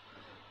 degrees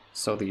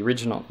So the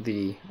original,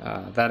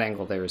 that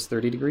angle there is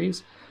 30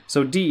 degrees.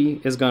 So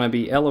D is going to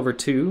be L over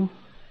 2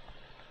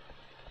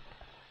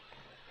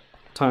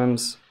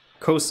 times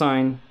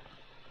cosine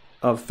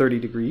of 30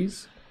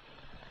 degrees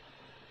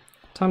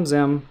times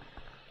M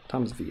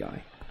times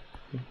VI.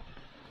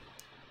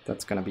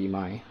 That's going to be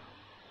my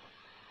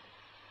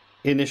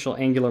initial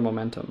angular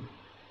momentum.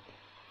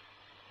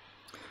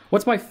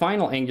 What's my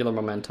final angular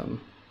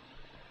momentum?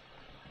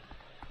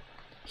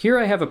 Here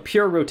I have a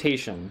pure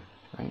rotation,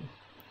 right?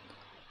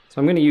 So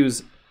I'm going to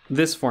use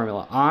this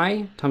formula,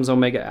 I times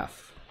omega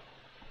f.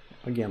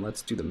 Again,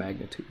 let's do the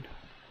magnitude.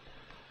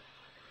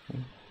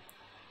 Okay.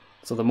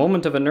 So the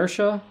moment of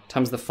inertia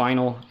times the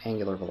final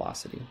angular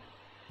velocity.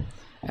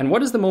 And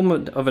what is the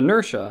moment of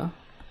inertia?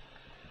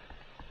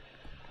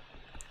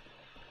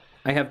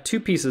 I have two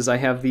pieces. I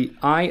have the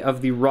eye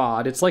of the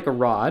rod. It's like a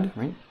rod,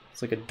 right?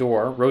 It's like a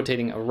door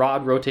rotating, a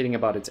rod rotating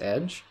about its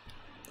edge,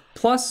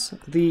 plus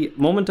the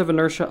moment of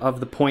inertia of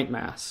the point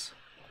mass.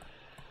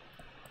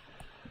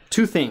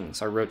 Two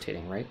things are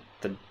rotating, right?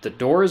 The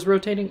door is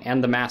rotating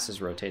and the mass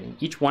is rotating.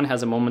 Each one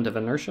has a moment of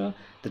inertia.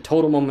 The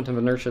total moment of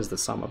inertia is the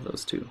sum of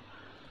those two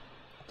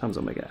times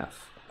omega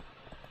f.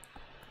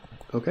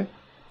 Okay?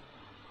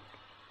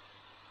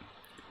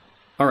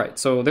 All right,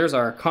 so there's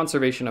our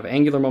conservation of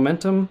angular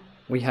momentum.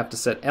 We have to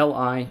set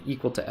Li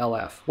equal to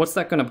Lf. What's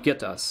that going to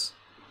get us?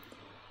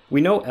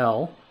 We know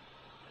L,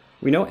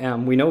 we know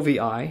M, we know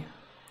Vi.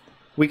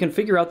 We can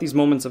figure out these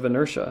moments of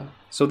inertia.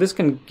 So this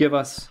can give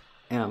us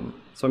M.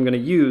 So I'm going to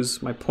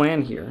use my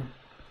plan here.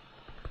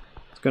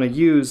 It's going to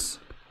use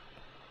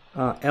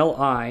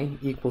Li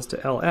equals to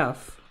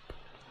Lf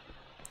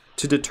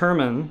to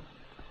determine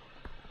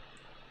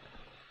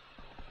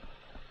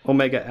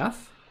omega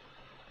f.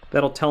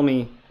 That'll tell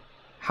me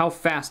how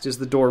fast is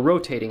the door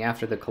rotating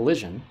after the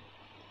collision.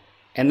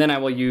 And then I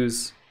will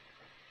use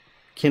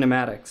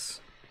kinematics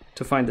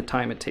to find the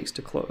time it takes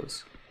to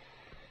close.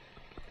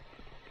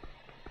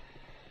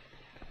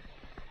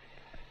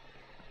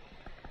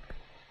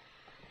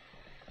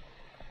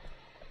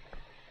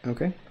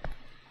 Okay.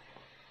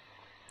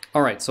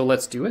 All right, so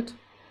let's do it.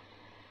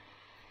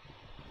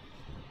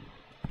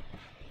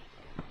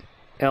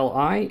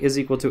 Li is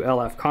equal to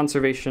Lf,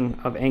 conservation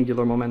of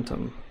angular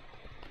momentum.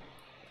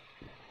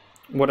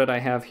 What did I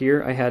have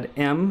here? I had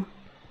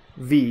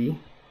mv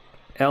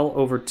L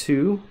over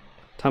 2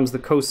 times the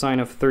cosine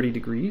of 30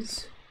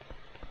 degrees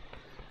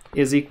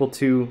is equal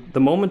to the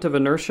moment of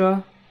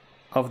inertia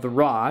of the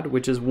rod,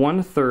 which is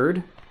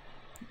 1/3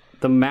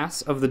 the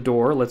mass of the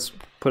door. Let's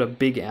put a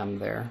big M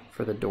there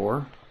for the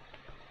door,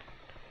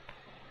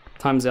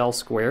 times L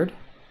squared,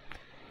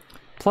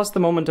 plus the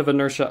moment of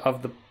inertia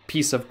of the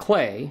piece of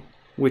clay,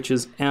 which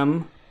is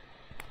M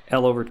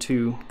L over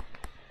 2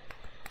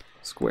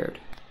 squared,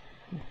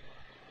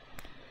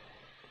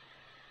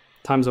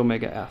 times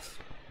omega f.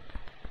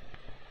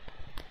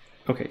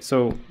 Okay,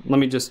 so let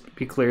me just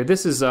be clear.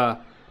 This is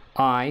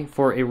I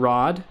for a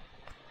rod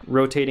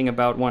rotating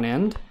about one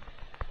end.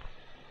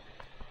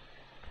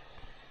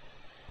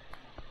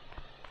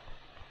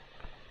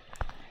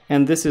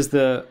 And this is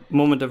the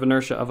moment of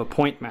inertia of a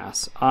point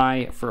mass.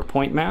 I for a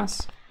point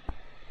mass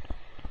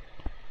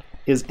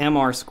is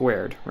mr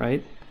squared,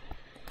 right?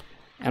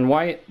 And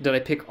why did I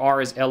pick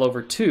r as L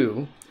over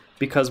 2?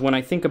 Because when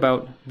I think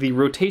about the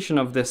rotation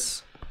of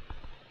this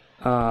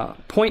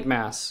point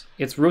mass,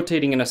 it's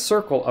rotating in a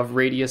circle of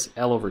radius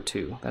L over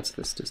 2. That's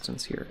this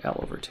distance here, L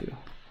over 2.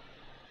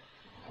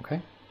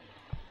 Okay?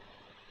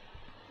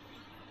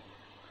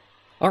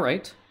 All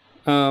right.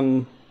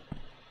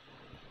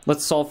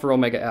 Let's solve for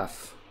omega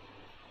f.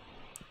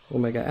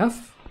 Omega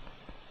f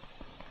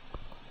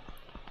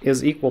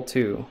is equal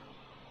to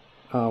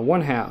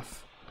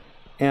 1/2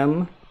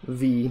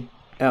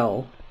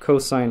 mvl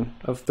cosine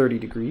of 30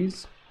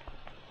 degrees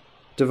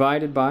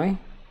divided by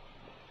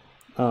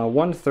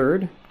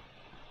 1/3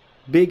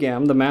 big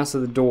M, the mass of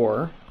the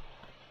door,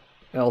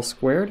 L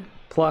squared,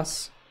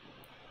 plus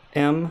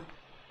M,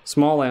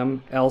 small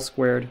m, L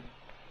squared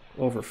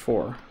over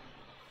 4.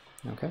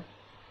 Okay.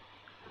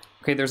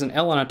 Okay, there's an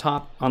L on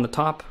the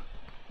top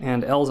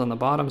and L's on the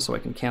bottom, so I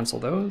can cancel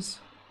those.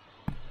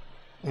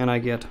 And I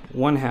get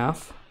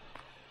 1/2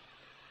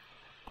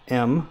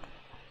 M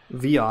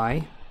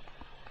VI,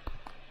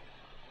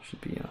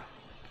 should be a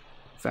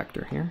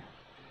vector here,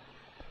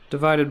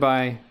 divided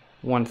by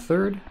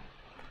 1/3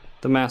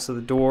 the mass of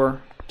the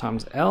door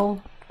times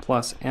L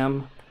plus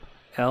M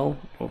L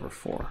over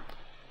 4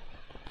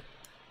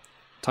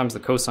 times the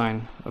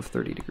cosine of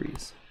 30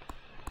 degrees.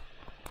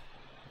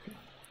 Okay.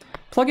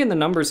 Plug in the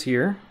numbers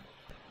here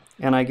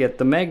and I get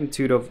the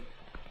magnitude of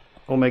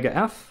omega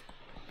f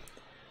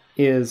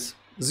is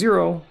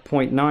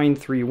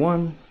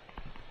 0.931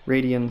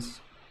 radians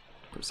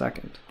per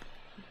second.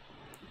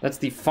 That's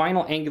the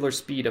final angular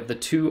speed of the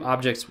two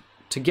objects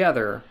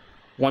together.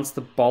 Once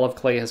the ball of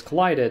clay has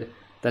collided,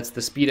 that's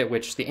the speed at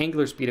which, the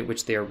angular speed at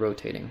which they are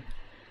rotating.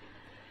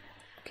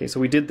 Okay, so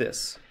we did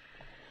this.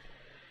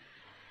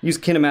 Use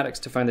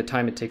kinematics to find the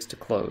time it takes to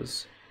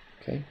close.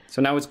 Okay,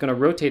 so now it's going to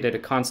rotate at a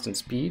constant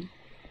speed,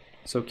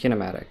 so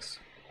kinematics.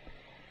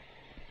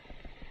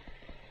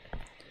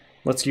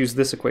 let's use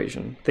this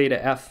equation.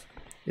 Theta f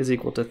is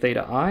equal to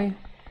theta I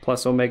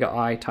plus omega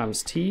I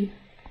times t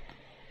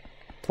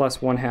plus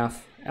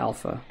 1/2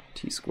 alpha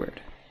t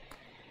squared.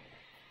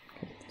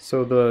 Okay.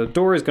 So the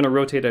door is going to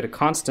rotate at a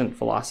constant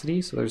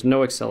velocity, so there's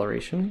no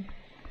acceleration.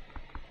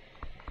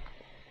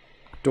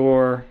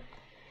 Door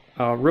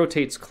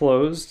rotates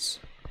closed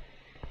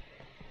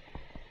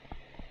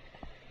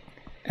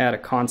at a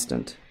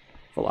constant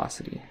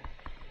velocity,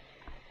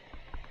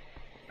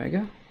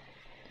 omega.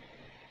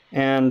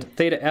 And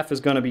theta f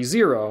is going to be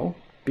 0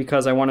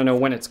 because I want to know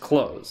when it's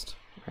closed,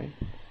 right?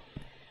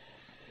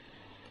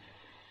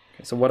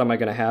 Okay, so what am I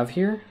going to have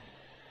here?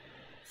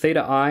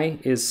 Theta I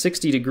is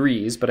 60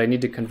 degrees, but I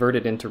need to convert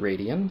it into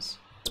radians.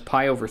 It's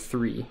pi over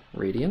 3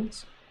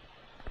 radians.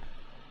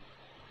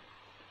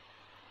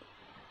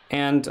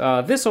 And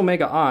this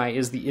omega I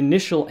is the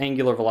initial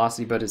angular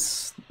velocity, but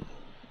it's,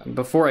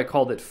 before I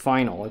called it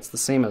final, it's the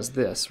same as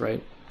this,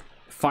 right?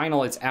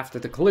 Final, it's after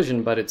the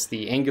collision, but it's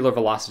the angular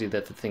velocity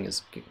that the thing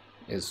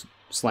is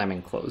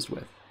slamming closed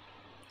with.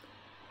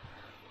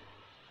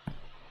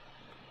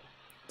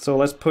 So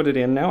let's put it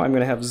in now. I'm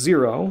going to have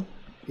 0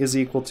 is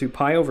equal to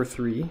pi over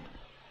 3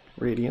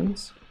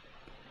 radians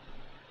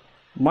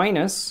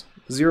minus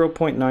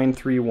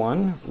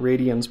 0.931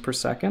 radians per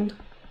second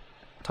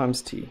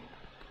times t.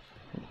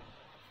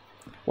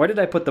 Why did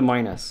I put the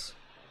minus?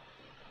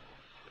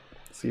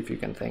 See if you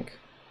can think.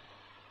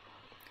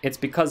 It's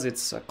because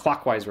it's a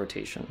clockwise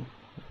rotation.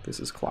 This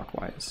is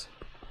clockwise.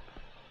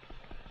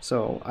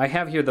 So I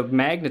have here the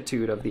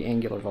magnitude of the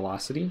angular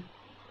velocity,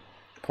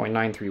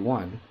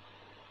 0.931,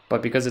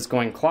 but because it's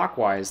going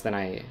clockwise, then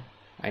I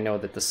know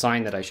that the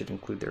sign that I should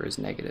include there is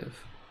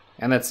negative.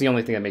 And that's the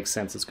only thing that makes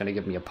sense. It's going to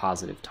give me a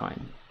positive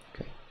time.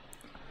 Okay.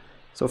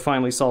 So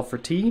finally solve for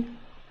t.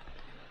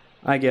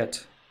 I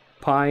get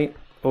pi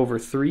over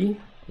 3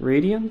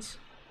 radians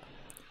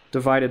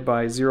divided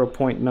by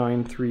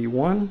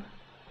 0.931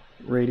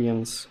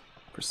 radians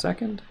per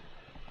second.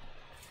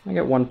 I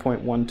get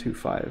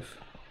 1.125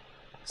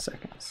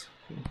 seconds.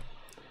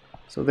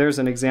 So there's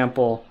an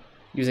example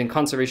using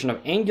conservation of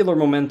angular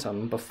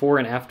momentum before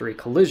and after a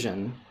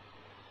collision,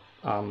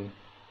 and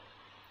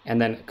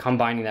then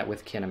combining that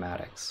with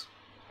kinematics.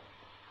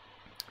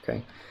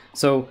 Okay,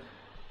 so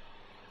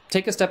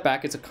take a step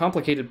back. It's a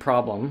complicated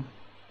problem.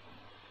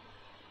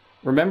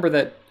 Remember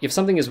that if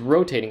something is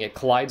rotating, it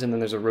collides and then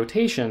there's a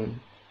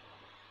rotation,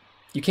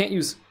 you can't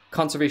use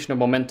conservation of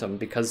momentum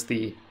because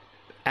the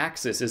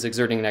axis is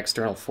exerting an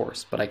external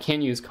force, but I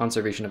can use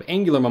conservation of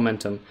angular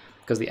momentum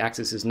because the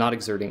axis is not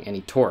exerting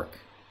any torque.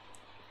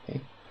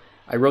 Okay?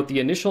 I wrote the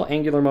initial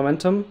angular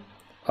momentum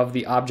of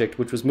the object,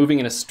 which was moving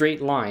in a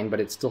straight line, but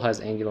it still has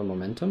angular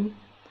momentum.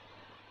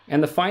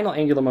 And the final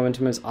angular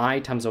momentum is I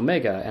times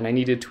omega, and I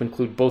needed to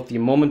include both the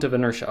moment of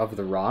inertia of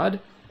the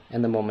rod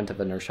and the moment of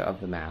inertia of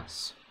the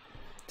mass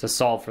to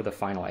solve for the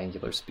final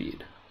angular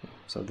speed.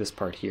 So this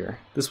part here,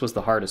 this was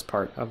the hardest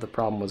part of the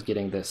problem, was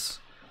getting this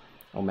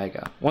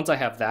omega. Once I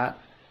have that,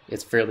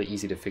 it's fairly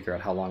easy to figure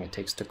out how long it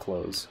takes to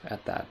close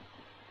at that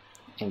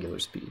angular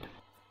speed.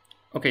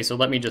 Okay, so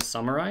let me just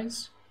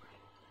summarize.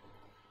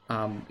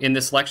 In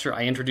this lecture,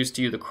 I introduced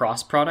to you the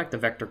cross product, the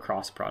vector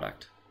cross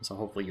product. So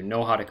hopefully you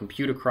know how to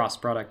compute a cross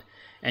product,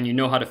 and you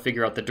know how to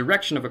figure out the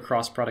direction of a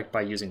cross product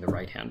by using the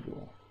right-hand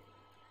rule.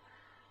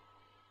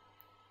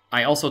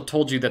 I also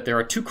told you that there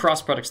are two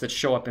cross products that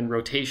show up in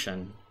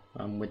rotation,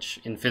 which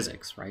in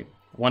physics, right?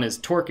 One is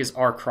torque is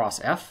r cross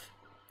f,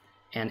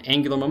 and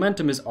angular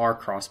momentum is r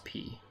cross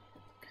p.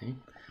 Okay,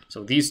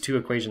 so these two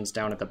equations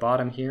down at the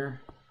bottom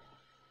here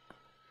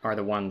are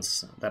the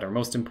ones that are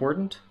most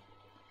important.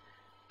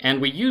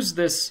 And we use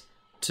this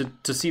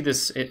to see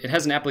this. It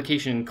has an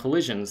application in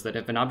collisions, that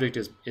if an object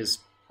is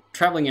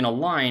traveling in a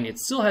line, it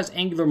still has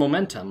angular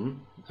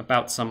momentum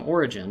about some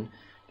origin.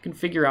 You can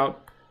figure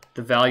out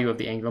the value of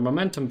the angular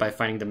momentum by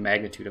finding the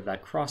magnitude of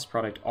that cross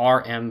product,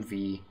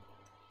 RMV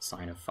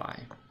sine of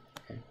phi.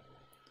 Okay.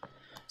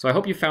 So I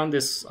hope you found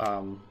this,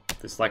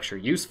 this lecture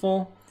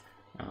useful.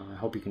 I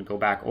hope you can go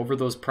back over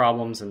those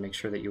problems and make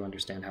sure that you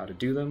understand how to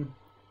do them.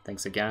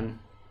 Thanks again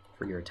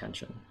for your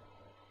attention.